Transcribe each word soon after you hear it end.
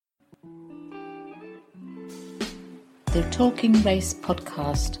the Talking Race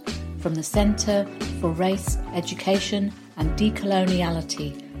podcast from the Centre for Race, Education and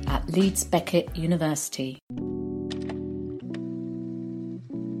Decoloniality at Leeds Beckett University.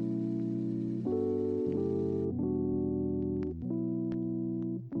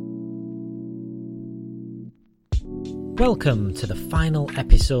 Welcome to the final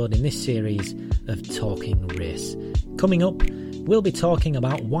episode in this series of Talking Race. Coming up, we'll be talking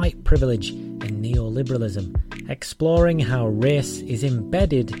about white privilege and neoliberalism, exploring how race is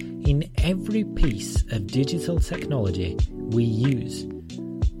embedded in every piece of digital technology we use,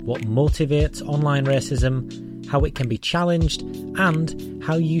 what motivates online racism, how it can be challenged, and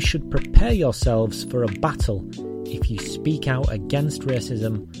how you should prepare yourselves for a battle if you speak out against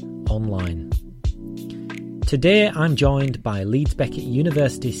racism online. Today I'm joined by Leeds Beckett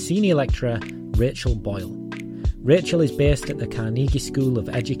University Senior Lecturer Rachel Boyle. Rachel is based at the Carnegie School of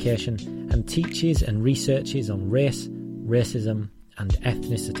Education and teaches and researches on race, racism and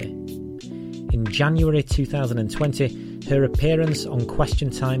ethnicity. In January 2020, her appearance on Question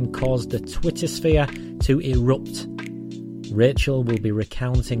Time caused the Twitter sphere to erupt. Rachel will be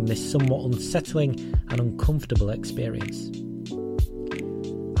recounting this somewhat unsettling and uncomfortable experience.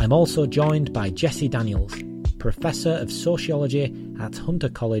 I'm also joined by Jessie Daniels, Professor of Sociology at Hunter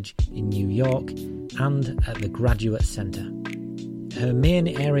College in New York and at the Graduate Centre. Her main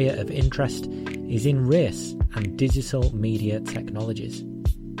area of interest is in race and digital media technologies.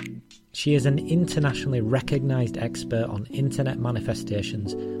 She is an internationally recognised expert on internet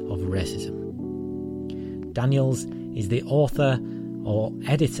manifestations of racism. Daniels is the author or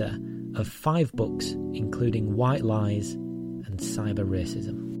editor of 5 books, including White Lies and Cyber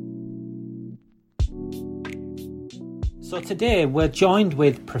Racism. So today we're joined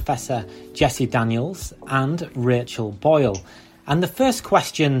with Professor Jessie Daniels and Rachel Boyle. And the first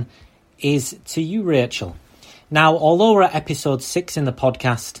question is to you, Rachel. Now, although we're at episode 6 in the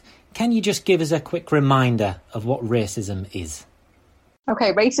podcast, can you just give us a quick reminder of what racism is?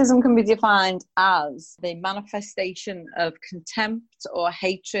 Okay, racism can be defined as the manifestation of contempt or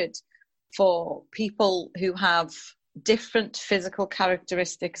hatred for people who have different physical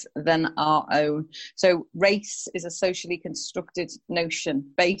characteristics than our own. So race is a socially constructed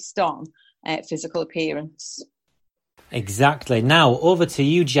notion based on physical appearance. Exactly. Now, over to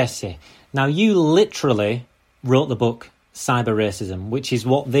you, Jessie. Now, you literally wrote the book Cyber Racism, which is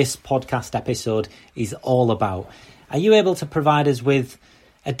what this podcast episode is all about. Are you able to provide us with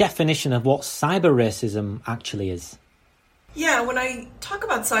a definition of what cyber racism actually is? Yeah, when I talk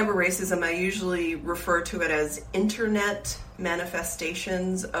about cyber racism, I usually refer to it as internet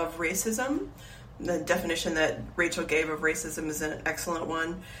manifestations of racism. The definition that Rachel gave of racism is an excellent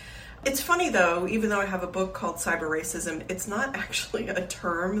one. It's funny though, even though I have a book called Cyber Racism, it's not actually a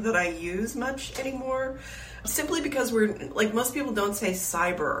term that I use much anymore, simply because most people don't say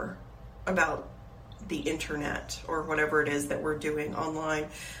cyber about the internet or whatever it is that we're doing online.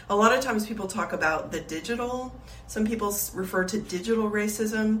 A lot of times people talk about the digital. Some people refer to digital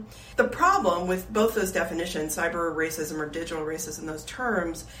racism. The problem with both those definitions, cyber racism or digital racism, those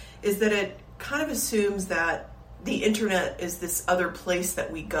terms, is that it kind of assumes that the internet is this other place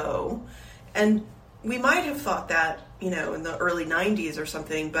that we go. And we might have thought that, in the early 90s or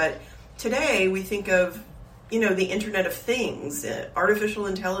something, but today we think of, the Internet of Things, artificial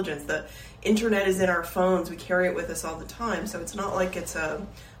intelligence, the internet is in our phones, we carry it with us all the time, so it's not like it's a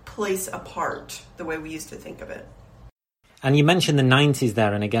place apart the way we used to think of it. And you mentioned the 90s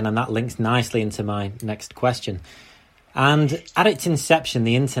there, and that links nicely into my next question. And at its inception,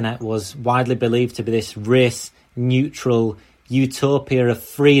 the internet was widely believed to be this race-neutral utopia of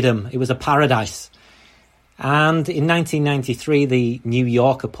freedom. It was a paradise. And in 1993, the New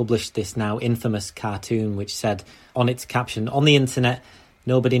Yorker published this now infamous cartoon which said on its caption, "On the internet,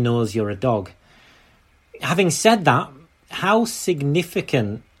 nobody knows you're a dog." Having said that, how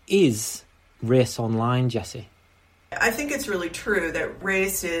significant is race online, Jessie? I think it's really true that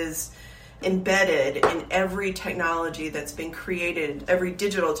race is embedded in every technology that's been created, every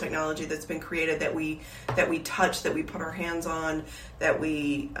digital technology that's been created that we touch, that we put our hands on, that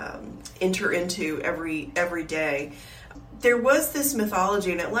we enter into every day. There was this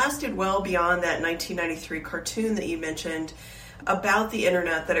mythology, and it lasted well beyond that 1993 cartoon that you mentioned, about the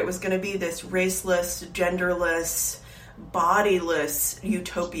internet, that it was going to be this raceless, genderless, bodiless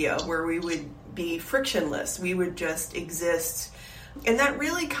utopia where we would be frictionless. We would just exist. And that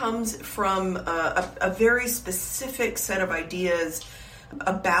really comes from a very specific set of ideas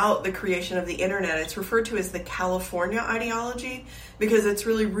about the creation of the internet. It's referred to as the California ideology because it's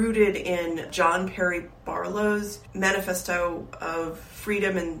really rooted in John Perry Barlow's Manifesto of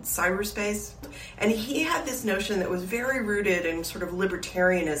Freedom in Cyberspace. And he had this notion that was very rooted in sort of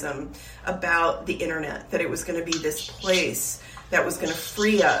libertarianism about the internet, that it was going to be this place that was going to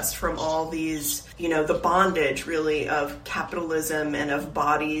free us from all these, the bondage really of capitalism and of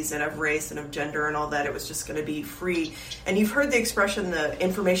bodies and of race and of gender and all that. It was just going to be free. And you've heard the expression, the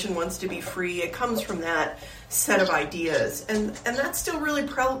information wants to be free. It comes from that set of ideas. And that's still really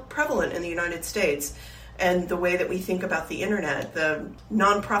prevalent in the United States. And the way that we think about the internet, the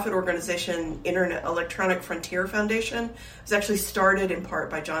nonprofit organization Internet Electronic Frontier Foundation was actually started in part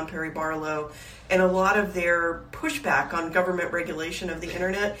by John Perry Barlow. And a lot of their pushback on government regulation of the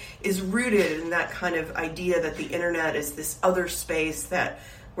internet is rooted in that kind of idea that the internet is this other space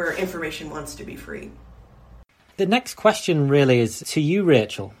where information wants to be free. The next question really is to you,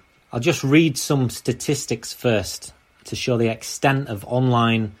 Rachel. I'll just read some statistics first to show the extent of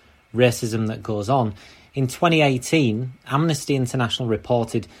online racism that goes on. In 2018, Amnesty International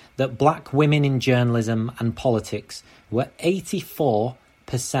reported that black women in journalism and politics were 84%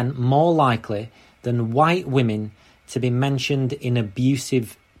 more likely than white women to be mentioned in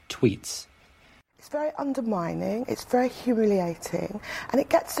abusive tweets. It's very undermining, it's very humiliating, and it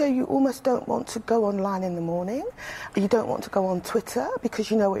gets so you almost don't want to go online in the morning. You don't want to go on Twitter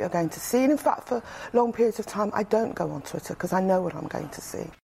because you know what you're going to see. And in fact, for long periods of time, I don't go on Twitter because I know what I'm going to see.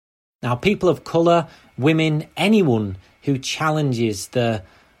 Now, people of colour, women, anyone who challenges the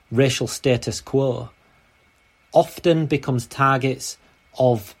racial status quo often becomes targets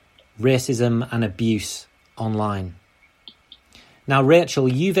of racism and abuse online. Now, Rachel,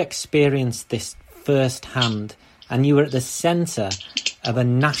 you've experienced this firsthand, and you were at the centre of a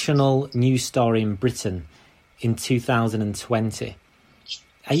national news story in Britain in 2020.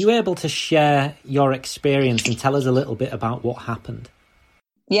 Are you able to share your experience and tell us a little bit about what happened?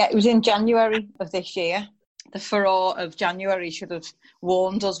 Yeah, it was in January of this year. The furore of January should have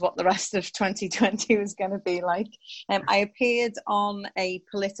warned us what the rest of 2020 was going to be like. I appeared on a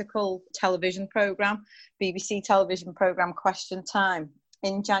political television programme, BBC television programme Question Time,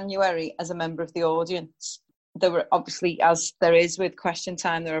 in January as a member of the audience. There were obviously, as there is with Question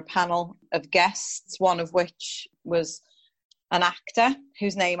Time, there were a panel of guests, one of which was an actor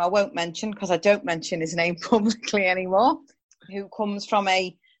whose name I won't mention because I don't mention his name publicly anymore, who comes from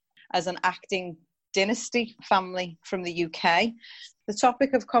as an acting dynasty family from the UK. The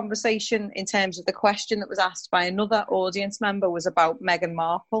topic of conversation in terms of the question that was asked by another audience member was about Meghan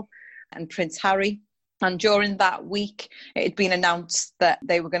Markle and Prince Harry. And during that week, it had been announced that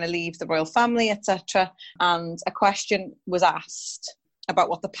they were going to leave the royal family, etc. And a question was asked about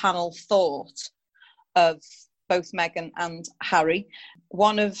what the panel thought of both Meghan and Harry.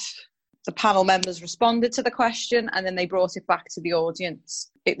 One of the panel members responded to the question and then they brought it back to the audience.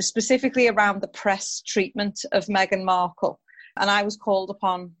 It was specifically around the press treatment of Meghan Markle, and I was called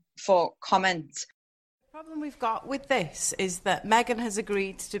upon for comment. The problem we've got with this is that Meghan has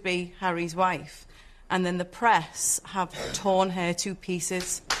agreed to be Harry's wife, and then the press have torn her to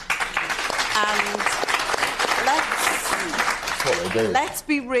pieces. And let's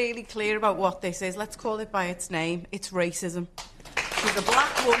be really clear about what this is. Let's call it by its name. It's racism. She's a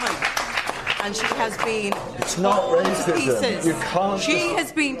black woman, and she has been torn to pieces. You can't. She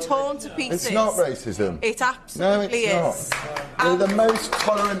has been torn to pieces. It's not racism. It absolutely is. We're the most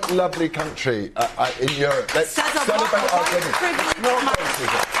tolerant, lovely country in Europe. Let's celebrate our women. It's not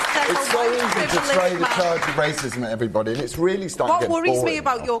racism. It's so easy to throw the charge of racism at everybody, and it's really starting to get boring. What worries me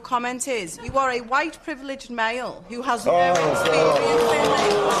about your comment is you are a white privileged male who has no experience in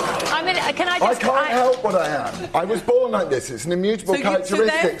it. I mean, I can't help what I am. I was born like this. It's an immutable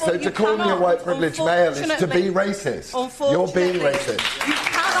characteristic. So to call me a white privileged male is to be racist. You're being racist. You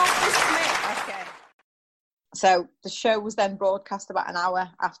cannot dismiss. Okay. So the show was then broadcast about an hour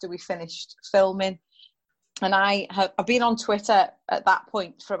after we finished filming. And I've been on Twitter at that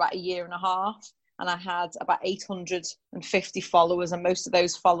point for about a year and a half, and I had about 850 followers, and most of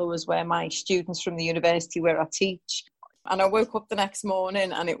those followers were my students from the university where I teach. And I woke up the next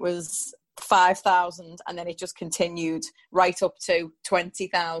morning and it was 5,000, and then it just continued right up to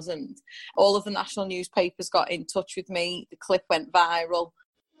 20,000. All of the national newspapers got in touch with me. The clip went viral.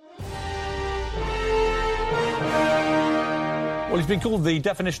 Well, he's been called the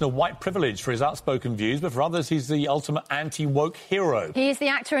definition of white privilege for his outspoken views, but for others, he's the ultimate anti-woke hero. He is the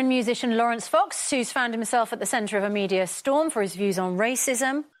actor and musician Lawrence Fox, who's found himself at the centre of a media storm for his views on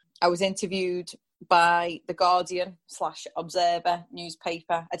racism. I was interviewed by the Guardian / Observer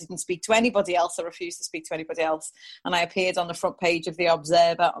newspaper. I didn't speak to anybody else. I refused to speak to anybody else. And I appeared on the front page of the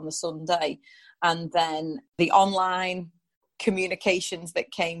Observer on the Sunday. And then the online communications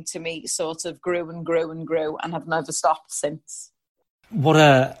that came to me sort of grew and grew and grew and have never stopped since. What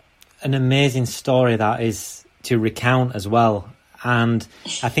an amazing story that is to recount as well. And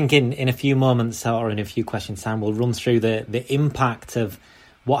I think in a few moments or in a few questions time, we'll run through the impact of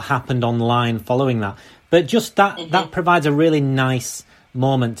what happened online following that. But just that provides a really nice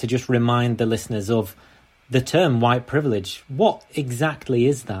moment to just remind the listeners of the term white privilege. What exactly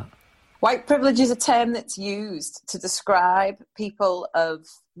is that? White privilege is a term that's used to describe people of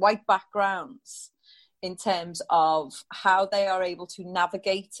white backgrounds in terms of how they are able to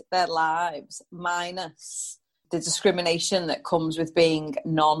navigate their lives minus the discrimination that comes with being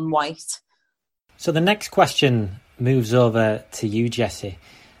non-white. So the next question moves over to you, Jessie.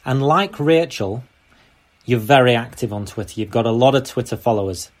 And like Rachel, you're very active on Twitter. You've got a lot of Twitter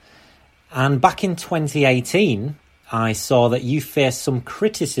followers. And back in 2018, I saw that you faced some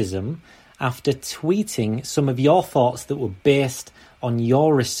criticism after tweeting some of your thoughts that were based on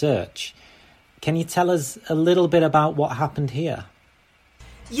your research. Can you tell us a little bit about what happened here?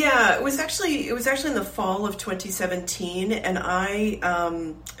 Yeah, it was actually in the fall of 2017, and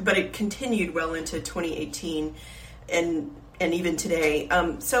but it continued well into 2018, and even today.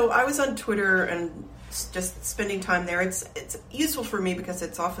 So I was on Twitter and just spending time there. It's useful for me because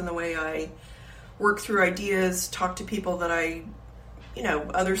it's often the way I work through ideas, talk to people that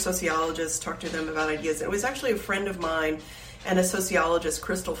other sociologists, talk to them about ideas. It was actually a friend of mine and a sociologist,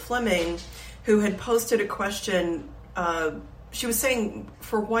 Crystal Fleming, who had posted a question. She was saying,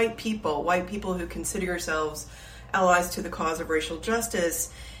 for white people who consider yourselves allies to the cause of racial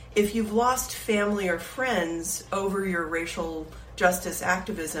justice, if you've lost family or friends over your racial justice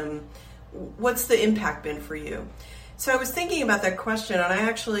activism, what's the impact been for you? So I was thinking about that question,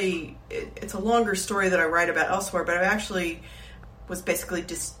 and it's a longer story that I write about elsewhere, but I actually was basically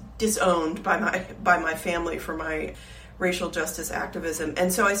disowned by my family for my racial justice activism.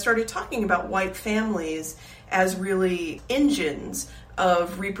 And so I started talking about white families as really engines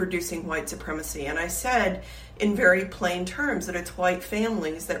of reproducing white supremacy. And I said in very plain terms that it's white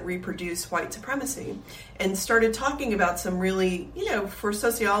families that reproduce white supremacy, and started talking about some really, for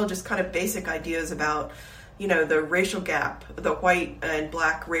sociologists, kind of basic ideas about, the racial gap. The white and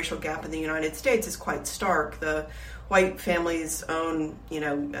black racial gap in the United States is quite stark. The white families own,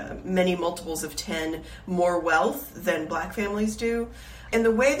 many multiples of 10 more wealth than black families do. And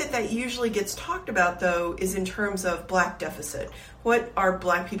the way that usually gets talked about, though, is in terms of black deficit. What are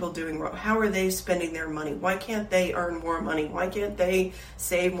black people doing wrong? How are they spending their money? Why can't they earn more money? Why can't they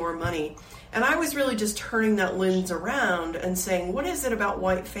save more money? And I was really just turning that lens around and saying, what is it about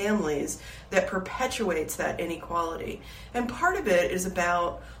white families that perpetuates that inequality? And part of it is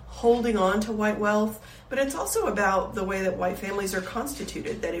about holding on to white wealth, but it's also about the way that white families are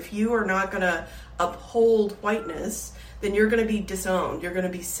constituted, that if you are not going to uphold whiteness, then you're going to be disowned, you're going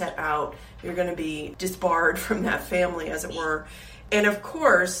to be set out, you're going to be disbarred from that family, as it were. And of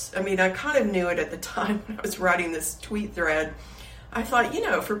course, I kind of knew it at the time when I was writing this tweet thread. I thought,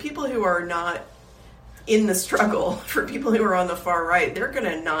 for people who are not in the struggle, for people who are on the far right, they're going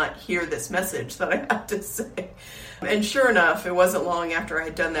to not hear this message that I have to say. And sure enough, it wasn't long after I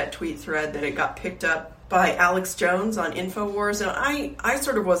had done that tweet thread that it got picked up by Alex Jones on InfoWars. And I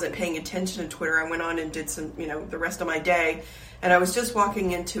sort of wasn't paying attention to Twitter. I went on and did some, the rest of my day. And I was just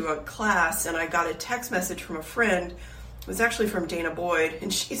walking into a class and I got a text message from a friend. It was actually from Dana Boyd.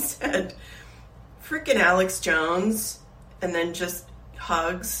 And she said, "Frickin' Alex Jones." And then just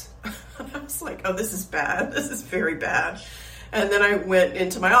hugs. I was like, oh, this is bad. This is very bad. And then I went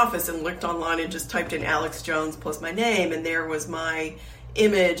into my office and looked online and just typed in Alex Jones plus my name. And there was my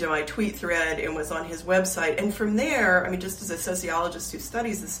image and my tweet thread and was on his website. And from there, just as a sociologist who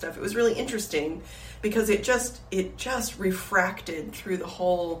studies this stuff, it was really interesting because it just refracted through the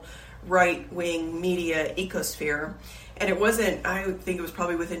whole right-wing media ecosphere. And it wasn't, I think it was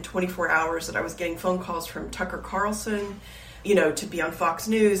probably within 24 hours that I was getting phone calls from Tucker Carlson, to be on Fox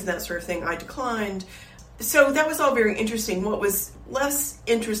News and that sort of thing. I declined. So that was all very interesting. What was less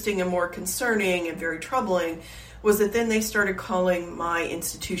interesting and more concerning and very troubling was that then they started calling my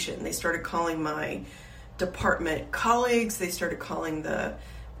institution. They started calling my department colleagues. They started calling the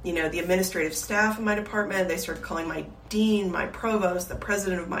administrative staff of my department. They started calling my dean, my provost, the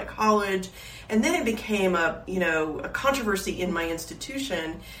president of my college. And then it became a controversy in my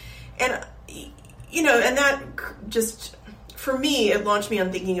institution. And, and that just, for me, it launched me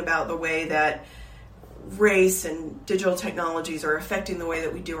on thinking about the way that race and digital technologies are affecting the way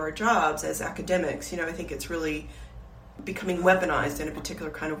that we do our jobs as academics. I think it's really becoming weaponized in a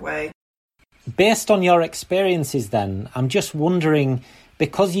particular kind of way. Based on your experiences then, I'm just wondering,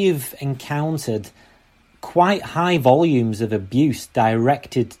 because you've encountered quite high volumes of abuse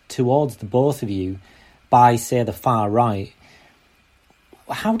directed towards the both of you by, say, the far right,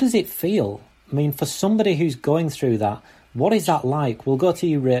 how does it feel? I mean, for somebody who's going through that, what is that like? We'll go to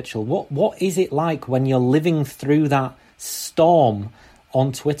you, Rachel. What is it like when you're living through that storm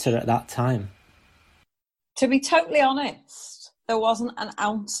on Twitter at that time? To be totally honest, there wasn't an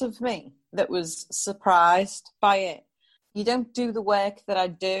ounce of me that was surprised by it. You don't do the work that I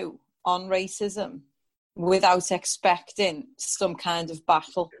do on racism without expecting some kind of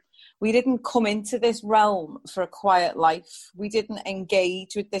battle. We didn't come into this realm for a quiet life. We didn't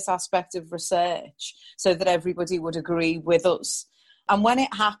engage with this aspect of research so that everybody would agree with us. And when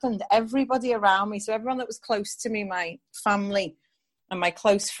it happened, everybody around me, so everyone that was close to me, my family and my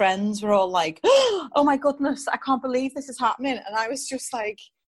close friends, were all like, oh my goodness, I can't believe this is happening. And I was just like,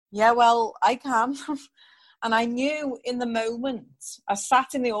 yeah, well, I can. And I knew in the moment, I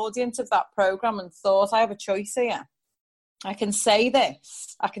sat in the audience of that programme and thought, I have a choice here. I can say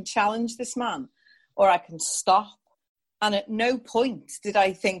this, I can challenge this man, or I can stop. And at no point did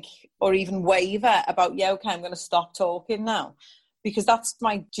I think or even waver about, yeah, okay, I'm going to stop talking now, because that's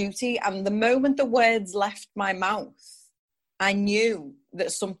my duty. And the moment the words left my mouth, I knew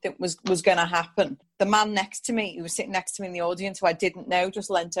that something was going to happen. The man next to me, who was sitting next to me in the audience, who I didn't know, just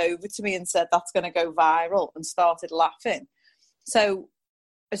leant over to me and said, that's going to go viral, and started laughing. So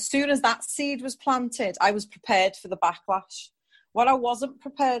as soon as that seed was planted, I was prepared for the backlash. What I wasn't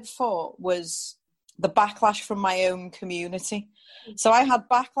prepared for was the backlash from my own community. So I had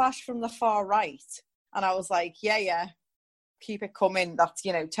backlash from the far right, and I was like, yeah, keep it coming. That's,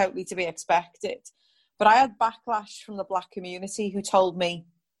 totally to be expected. But I had backlash from the Black community who told me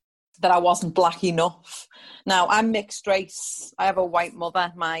that I wasn't Black enough. Now, I'm mixed race. I have a white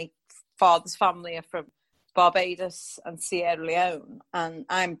mother. My father's family are from Barbados and Sierra Leone, and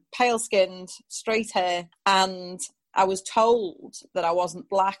I'm pale-skinned, straight hair, and I was told that I wasn't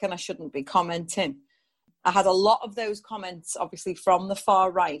Black and I shouldn't be commenting. I had a lot of those comments, obviously, from the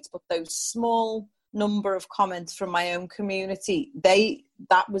far right, but those small number of comments from my own community,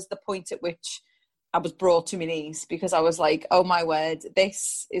 that was the point at which I was brought to my knees, because I was like, oh my word,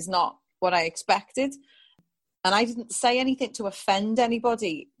 this is not what I expected. And I didn't say anything to offend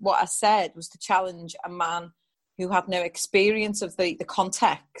anybody. What I said was to challenge a man who had no experience of the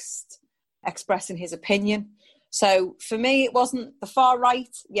context expressing his opinion. So for me, it wasn't the far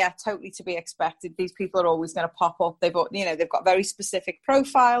right. Yeah, totally to be expected. These people are always going to pop up. They've got very specific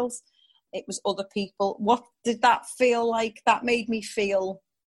profiles. It was other people. What did that feel like? That made me feel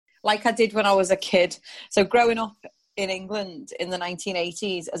like I did when I was a kid. So growing up in England in the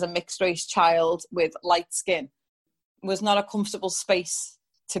 1980s as a mixed race child with light skin was not a comfortable space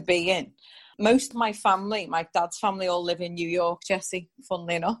to be in. Most of my family, my dad's family, all live in New York, Jessie,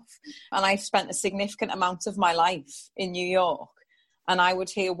 funnily enough. And I've spent a significant amount of my life in New York. And I would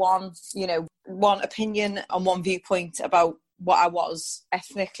hear one opinion and one viewpoint about what I was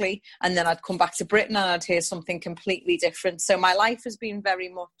ethnically. And then I'd come back to Britain and I'd hear something completely different. So my life has been very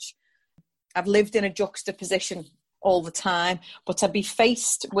much, I've lived in a juxtaposition all the time. But to be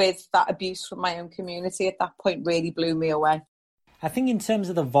faced with that abuse from my own community at that point really blew me away. I think in terms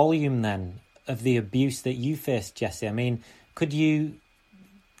of the volume then of the abuse that you faced, Jessie, I mean, could you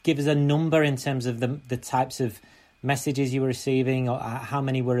give us a number in terms of the types of messages you were receiving, or how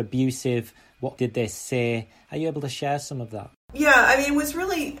many were abusive? What did they say? Are you able to share some of that? Yeah, I mean, it was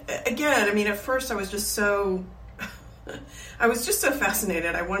really, again, I mean, at first I was just so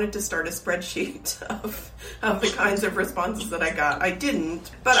fascinated. I wanted to start a spreadsheet of the kinds of responses that I got. I didn't,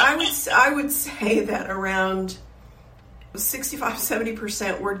 but I would say that around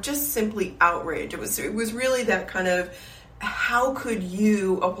 65-70% were just simply outrage. It was really that kind of, how could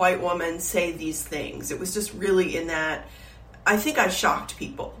you, a white woman, say these things? It was just really in that, I think I shocked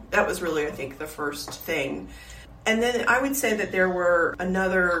people. That was really, I think, the first thing. And then I would say that there were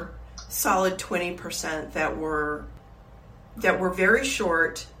another solid 20% that were very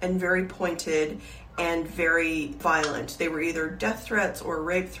short and very pointed and very violent. They were either death threats or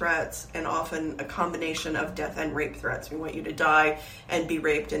rape threats, and often a combination of death and rape threats. We want you to die and be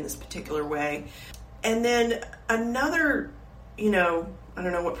raped in this particular way. And then another, I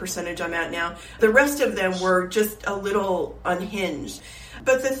don't know what percentage I'm at now. The rest of them were just a little unhinged.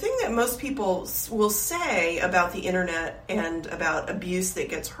 But the thing that most people will say about the internet and about abuse that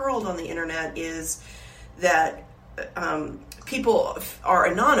gets hurled on the internet is that people are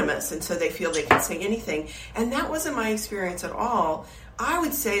anonymous, and so they feel they can say anything. And that wasn't my experience at all. I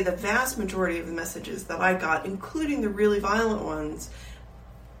would say the vast majority of the messages that I got, including the really violent ones,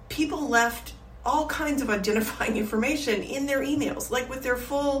 people left all kinds of identifying information in their emails, like with their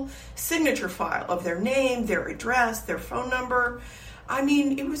full signature file of their name, their address, their phone number. I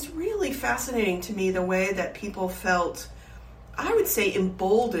mean, it was really fascinating to me the way that people felt, I would say,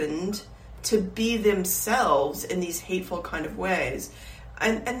 emboldened to be themselves in these hateful kind of ways.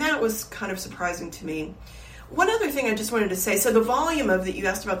 And that was kind of surprising to me. One other thing I just wanted to say, so the volume of that, you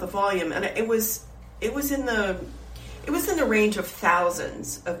asked about the volume, and it was in the range of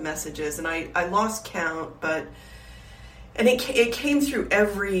thousands of messages, and I lost count, and it came through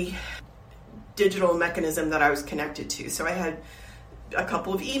every digital mechanism that I was connected to. So I had a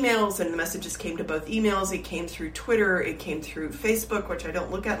couple of emails, and the messages came to both emails. It came through Twitter, it came through Facebook, which I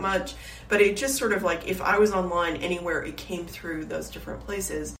don't look at much, but it just sort of like, if I was online anywhere, it came through those different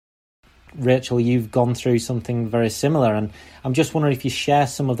places. Rachel, you've gone through something very similar, and I'm just wondering if you share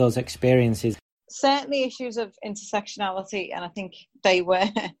some of those experiences. Certainly issues of intersectionality, and I think they were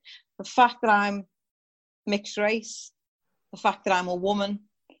the fact that I'm mixed race, the fact that I'm a woman,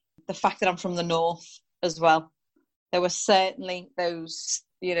 the fact that I'm from the north as well. There were certainly those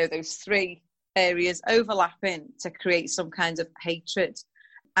three areas overlapping to create some kind of hatred.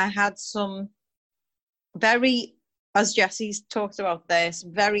 I had some very, as Jesse's talked about there,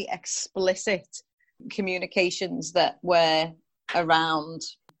 some very explicit communications that were around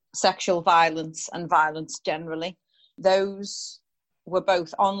sexual violence and violence generally. Those were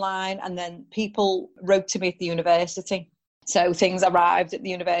both online, and then people wrote to me at the university. So things arrived at the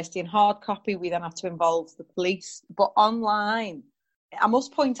university in hard copy. We then had to involve the police. But online, I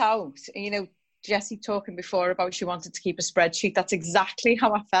must point out, Jessie talking before about she wanted to keep a spreadsheet. That's exactly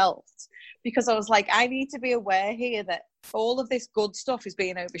how I felt. Because I was like, I need to be aware here that all of this good stuff is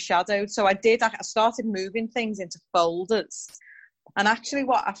being overshadowed. So I started moving things into folders. And actually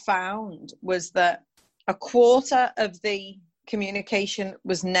what I found was that a quarter of the communication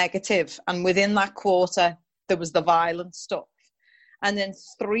was negative, and within that quarter, there was the violent stuff. And then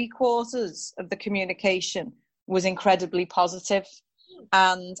 3/4 of the communication was incredibly positive.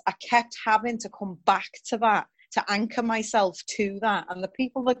 And I kept having to come back to that, to anchor myself to that. And the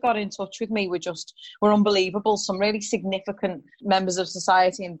people that got in touch with me were unbelievable. Some really significant members of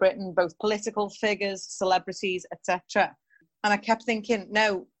society in Britain, both political figures, celebrities, etc. And I kept thinking,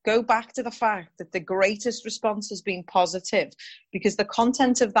 no, go back to the fact that the greatest response has been positive, because the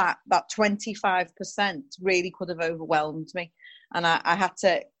content of that 25% really could have overwhelmed me. And I had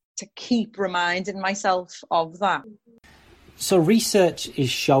to keep reminding myself of that. So research is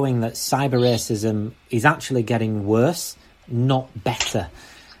showing that cyber racism is actually getting worse, not better.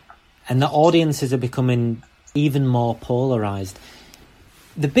 And that audiences are becoming even more polarised.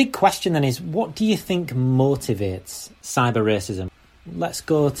 The big question then is, what do you think motivates cyber racism? Let's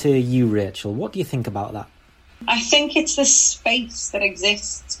go to you, Rachel. What do you think about that? I think it's the space that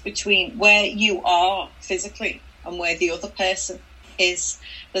exists between where you are physically and where the other person is.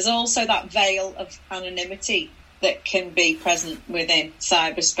 There's also that veil of anonymity that can be present within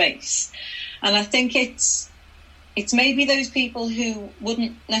cyberspace. And I think it's maybe those people who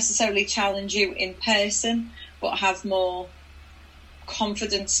wouldn't necessarily challenge you in person, but have more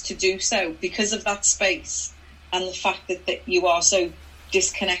confidence to do so because of that space and the fact that you are so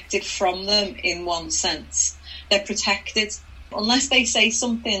disconnected from them in one sense. They're protected. Unless they say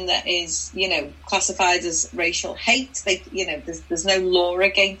something that is, classified as racial hate, there's no law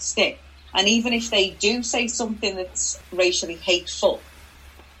against it. And even if they do say something that's racially hateful,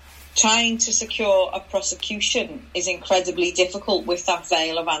 trying to secure a prosecution is incredibly difficult with that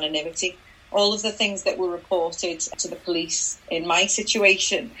veil of anonymity. All of the things that were reported to the police in my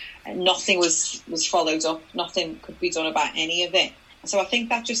situation, nothing was followed up. Nothing could be done about any of it. So I think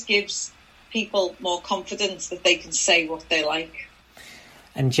that just gives people more confidence that they can say what they like.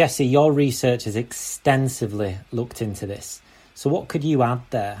 And Jessie, your research has extensively looked into this. So what could you add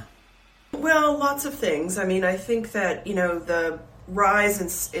there? Well, lots of things. I mean, I think that, the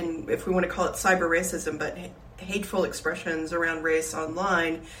rise in, if we want to call it cyber racism, but hateful expressions around race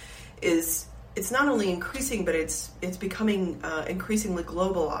online it's not only increasing, but it's becoming increasingly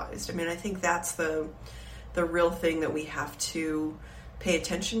globalized. I mean, I think that's the real thing that we have to pay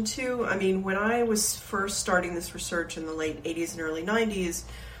attention to. I mean, when I was first starting this research in the late 80s and early 90s,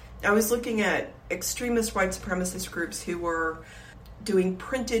 I was looking at extremist white supremacist groups who were doing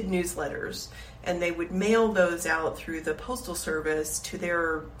printed newsletters, and they would mail those out through the postal service to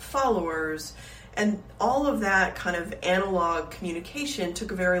their followers. And all of that kind of analog communication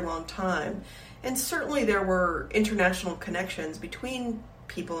took a very long time. And certainly there were international connections between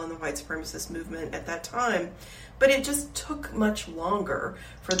people in the white supremacist movement at that time, but it just took much longer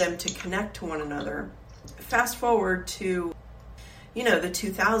for them to connect to one another. Fast forward to, the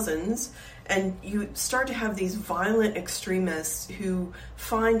 2000s, and you start to have these violent extremists who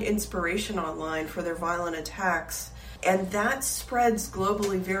find inspiration online for their violent attacks, and that spreads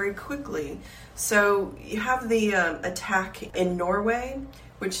globally very quickly. So you have the attack in Norway,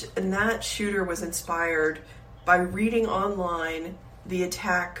 and that shooter was inspired by reading online the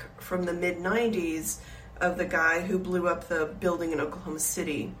attack from the mid-90s of the guy who blew up the building in Oklahoma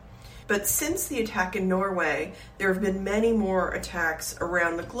City. But since the attack in Norway, there have been many more attacks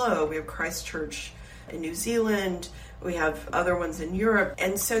around the globe. We have Christchurch in New Zealand, we have other ones in Europe,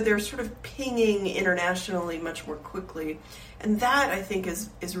 and so they're sort of pinging internationally much more quickly. And that, I think, is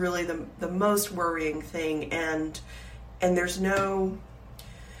really the most worrying thing, and there's no...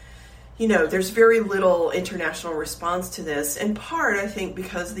 there's very little international response to this, in part, I think,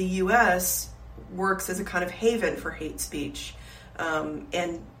 because the U.S. works as a kind of haven for hate speech.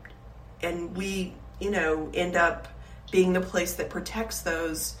 And we, end up being the place that protects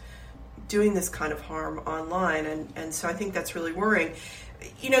those doing this kind of harm online. And so I think that's really worrying.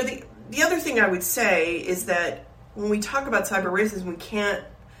 The other thing I would say is that when we talk about cyber racism,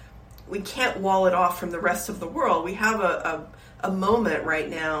 we can't wall it off from the rest of the world. We have a moment right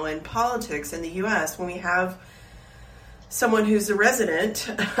now in politics in the U.S. when we have someone who's a resident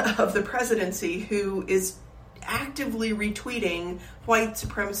of the presidency who is actively retweeting white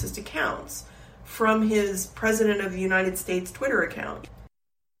supremacist accounts from his President of the United States Twitter account.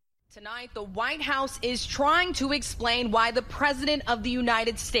 Tonight, the White House is trying to explain why the President of the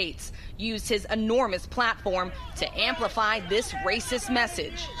United States used his enormous platform to amplify this racist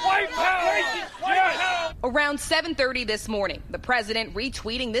message. White power! White power! Around 7:30 this morning, the President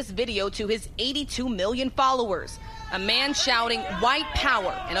retweeting this video to his 82 million followers. A man shouting white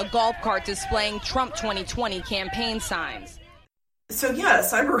power in a golf cart displaying Trump 2020 campaign signs. So yeah,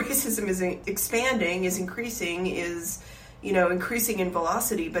 cyber racism is expanding, is increasing, increasing in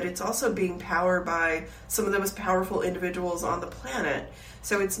velocity, but it's also being powered by some of the most powerful individuals on the planet.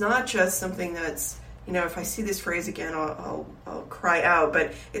 So it's not just something that's, if I see this phrase again, I'll cry out,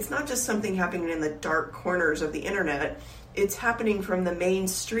 but it's not just something happening in the dark corners of the internet. It's happening from the main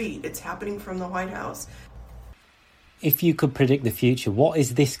street. It's happening from the White House. If you could predict the future, what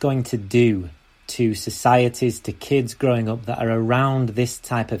is this going to do to societies, to kids growing up that are around this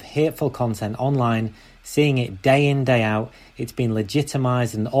type of hateful content online, seeing it day in, day out? It's been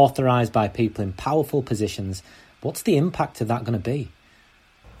legitimised and authorised by people in powerful positions. What's the impact of that going to be?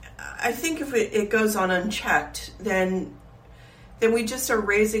 I think if it goes on unchecked, then we just are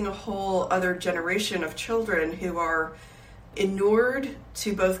raising a whole other generation of children who are inured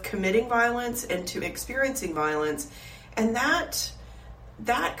to both committing violence and to experiencing violence. And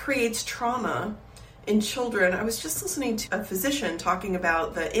that creates trauma in children. I was just listening to a physician talking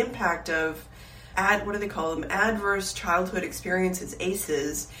about the impact of adverse childhood experiences,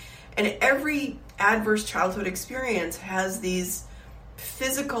 ACEs. And every adverse childhood experience has these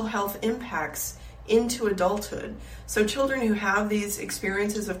physical health impacts into adulthood. So children who have these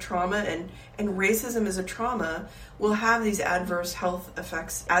experiences of trauma and racism as a trauma will have these adverse health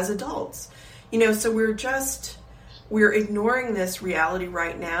effects as adults. So we're ignoring this reality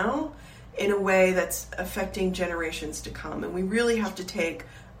right now in a way that's affecting generations to come. And we really have to take,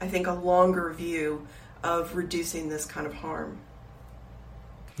 I think, a longer view of reducing this kind of harm.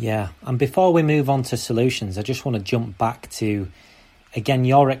 Yeah, and before we move on to solutions, I just want to jump back to, again,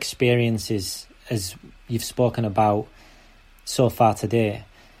 your experiences as you've spoken about so far today.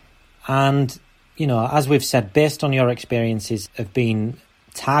 And, as we've said, based on your experiences of being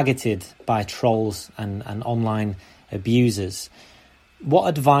targeted by trolls and online abusers, what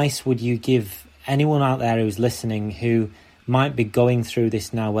advice would you give anyone out there who's listening who might be going through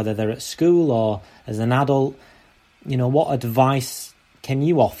this now, whether they're at school or as an adult? What advice can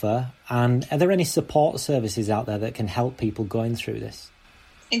you offer? And are there any support services out there that can help people going through this?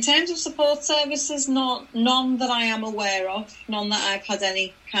 In terms of support services, none that I am aware of, none that I've had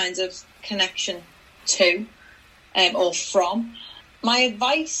any kind of connection to or from. My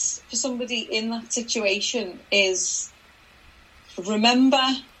advice for somebody in that situation is remember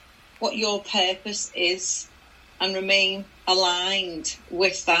what your purpose is and remain aligned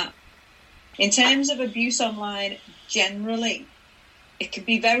with that. In terms of abuse online, generally, it can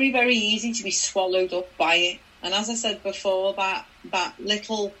be very, very easy to be swallowed up by it. And as I said before, that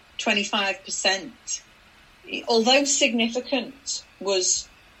little 25%, although significant, was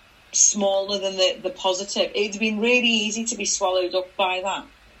smaller than the positive. It's been really easy to be swallowed up by that.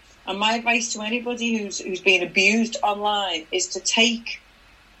 And my advice to anybody who's being abused online is to take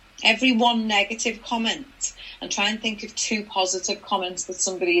every one negative comment and try and think of 2 positive comments that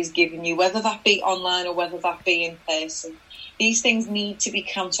somebody has given you, whether that be online or whether that be in person. These things need to be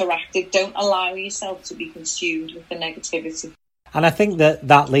counteracted. Don't allow yourself to be consumed with the negativity. And I think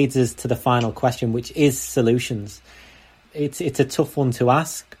that leads us to the final question, which is solutions. It's a tough one to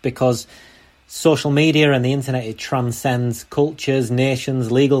ask because social media and the internet, it transcends cultures,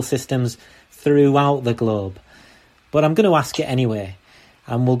 nations, legal systems throughout the globe. But I'm going to ask it anyway.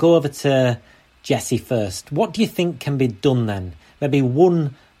 And we'll go over to Jessie first. What do you think can be done then? Maybe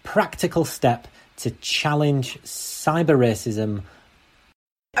one practical step to challenge cyber racism.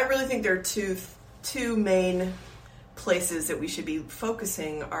 I really think there are two main places that we should be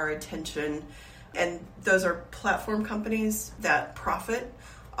focusing our attention, and those are platform companies that profit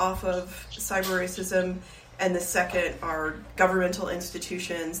off of cyber racism, and the second are governmental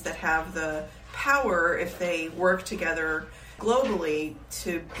institutions that have the power, if they work together globally,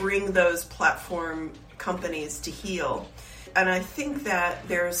 to bring those platform companies to heel. And I think that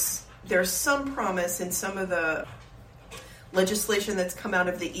there's some promise in some of the legislation that's come out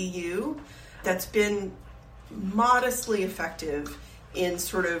of the EU that's been modestly effective in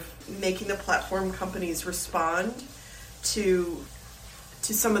sort of making the platform companies respond to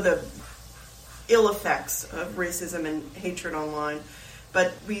some of the ill effects of racism and hatred online.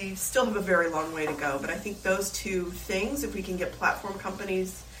 But we still have a very long way to go. But I think those 2 things, if we can get platform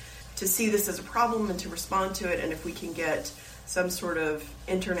companies to see this as a problem and to respond to it, and if we can get some sort of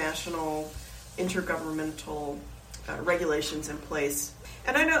international, intergovernmental regulations in place.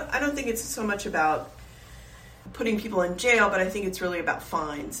 And I don't think it's so much about putting people in jail, but I think it's really about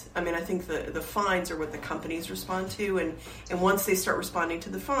fines. I mean, I think the fines are what the companies respond to, and once they start responding to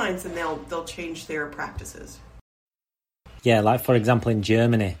the fines, then they'll change their practices. Yeah, like for example in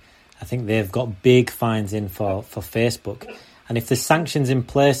Germany, I think they've got big fines in for Facebook. And if there's sanctions in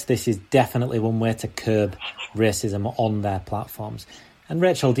place, this is definitely one way to curb racism on their platforms. And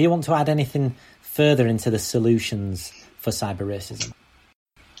Rachel, do you want to add anything further into the solutions for cyber racism?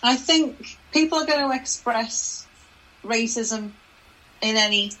 I think people are going to express racism in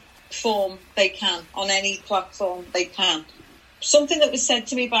any form they can, on any platform they can. Something that was said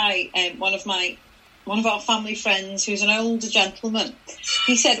to me by one of our family friends, who's an older gentleman,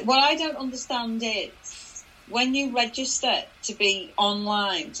 he said, what I don't understand is when you register to be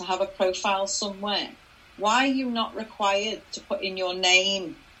online, to have a profile somewhere, why are you not required to put in your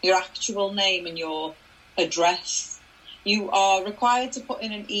name, your actual name and your address? You are required to put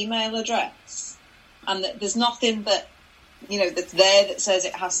in an email address, and that there's nothing that, that's there that says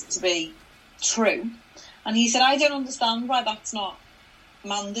it has to be true. And he said, I don't understand why that's not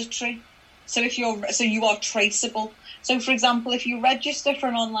mandatory. So you are traceable. So, for example, if you register for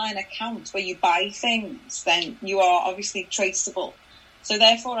an online account where you buy things, then you are obviously traceable. So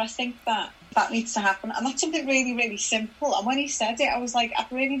therefore, I think that needs to happen. And that's something really, really simple. And when he said it, I was like,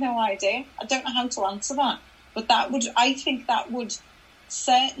 I've really no idea. I don't know how to answer that. But I think that would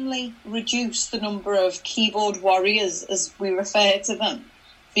certainly reduce the number of keyboard warriors, as we refer to them,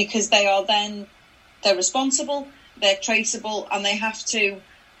 because they're responsible, they're traceable, and they have to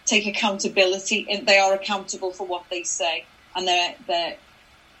take accountability, and they are accountable for what they say, and they're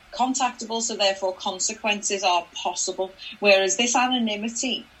contactable, so therefore consequences are possible. Whereas this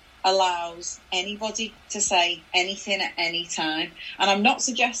anonymity allows anybody to say anything at any time. And I'm not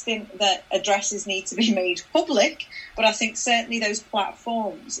suggesting that addresses need to be made public, but I think certainly those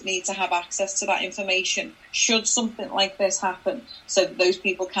platforms need to have access to that information should something like this happen, so that those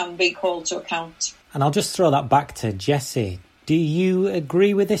people can be called to account. And I'll just throw that back to Jessie. Do you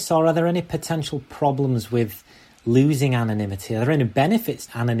agree with this, or are there any potential problems with losing anonymity? Are there any benefits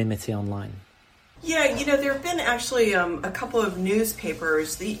to anonymity online? Yeah, there have been actually a couple of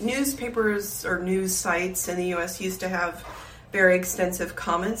newspapers. The newspapers or news sites in the U.S. used to have very extensive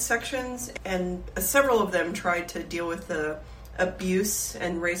comment sections, and several of them tried to deal with the abuse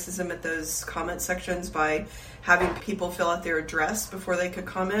and racism at those comment sections by having people fill out their address before they could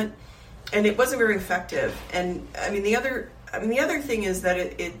comment, and it wasn't very effective. And the other thing is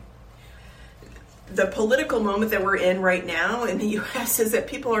that the political moment that we're in right now in the U.S. is that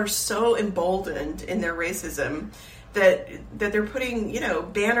people are so emboldened in their racism that they're putting,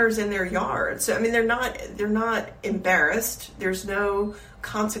 banners in their yards. So, they're not embarrassed. There's no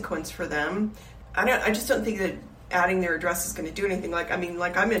consequence for them. I just don't think that adding their address is going to do anything. Like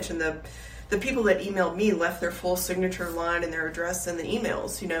I mentioned, the people that emailed me left their full signature line and their address in the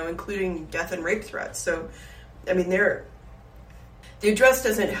emails, including death and rape threats. So, the address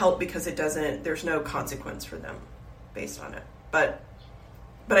doesn't help because there's no consequence for them based on it. But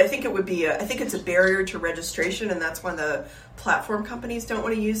But I think I think it's a barrier to registration, and that's why the platform companies don't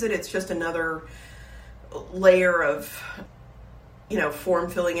want to use it. It's just another layer of, form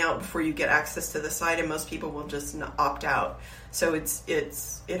filling out before you get access to the site, and most people will just opt out. So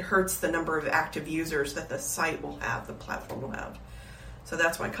it hurts the number of active users that the site will have, the platform will have. So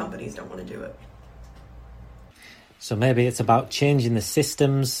that's why companies don't want to do it. So maybe it's about changing the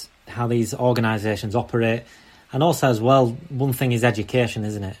systems, how these organisations operate. And also as well, one thing is education,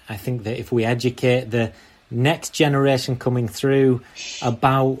 isn't it? I think that if we educate the next generation coming through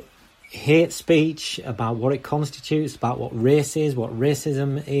about hate speech, about what it constitutes, about what race is, what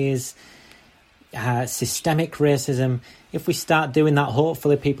racism is, systemic racism, if we start doing that,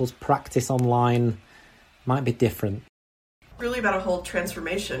 hopefully people's practice online might be different. Really about a whole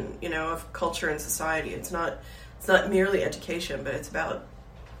transformation, of culture and society. It's not merely education, but it's about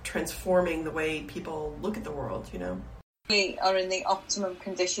transforming the way people look at the world, We are in the optimum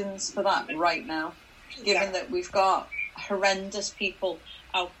conditions for that right now, given that we've got horrendous people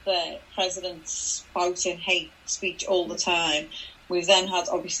out there, presidents spouting hate speech all the time. We've then had,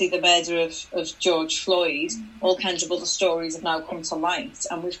 obviously, the murder of George Floyd. All kinds of other stories have now come to light.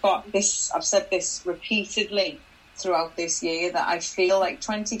 And we've got this, I've said this repeatedly throughout this year, that I feel like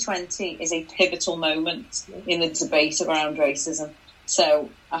 2020 is a pivotal moment in the debate around racism. So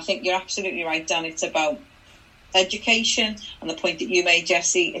I think you're absolutely right, Dan. It's about education, and the point that you made,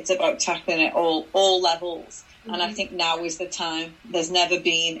 Jessie, it's about tackling it all levels. Mm-hmm. And I think now is the time. There's never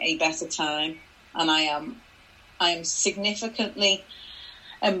been a better time. And I am significantly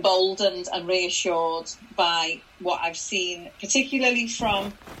emboldened and reassured by what I've seen, particularly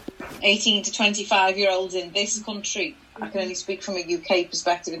from 18 to 25-year-olds in this country. I can only speak from a UK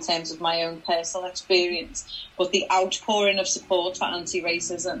perspective in terms of my own personal experience, but the outpouring of support for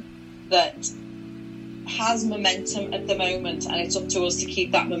anti-racism that has momentum at the moment, and it's up to us to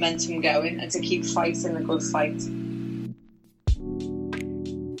keep that momentum going and to keep fighting the good fight.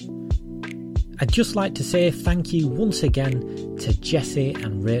 I'd just like to say thank you once again to Jessie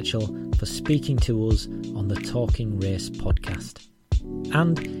and Rachel for speaking to us on the Talking Race podcast.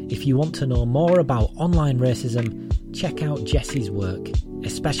 And if you want to know more about online racism, check out Jessie's work,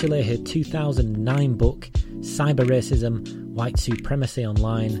 especially her 2009 book, Cyber Racism, White Supremacy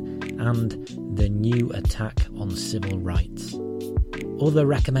Online, and The New Attack on Civil Rights. Other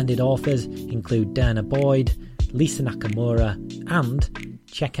recommended authors include Dana Boyd, Lisa Nakamura, and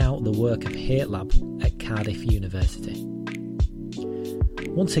check out the work of Hate Lab at Cardiff University.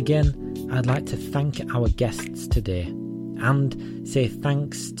 Once again, I'd like to thank our guests today and say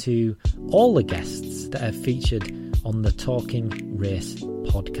thanks to all the guests that have featured on the Talking Race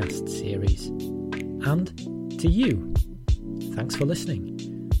podcast series. And to you, thanks for listening.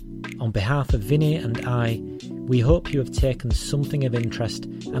 On behalf of Vinny and I, we hope you have taken something of interest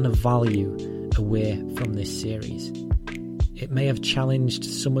and of value away from this series. It may have challenged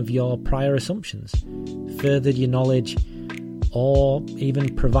some of your prior assumptions, furthered your knowledge, or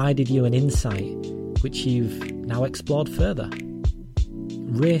even provided you an insight which you've now explored further.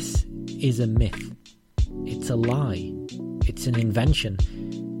 Race is a myth. It's a lie. It's an invention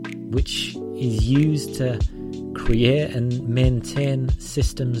which is used to create and maintain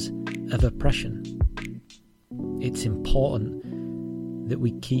systems of oppression. It's important that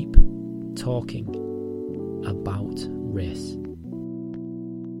we keep talking about race.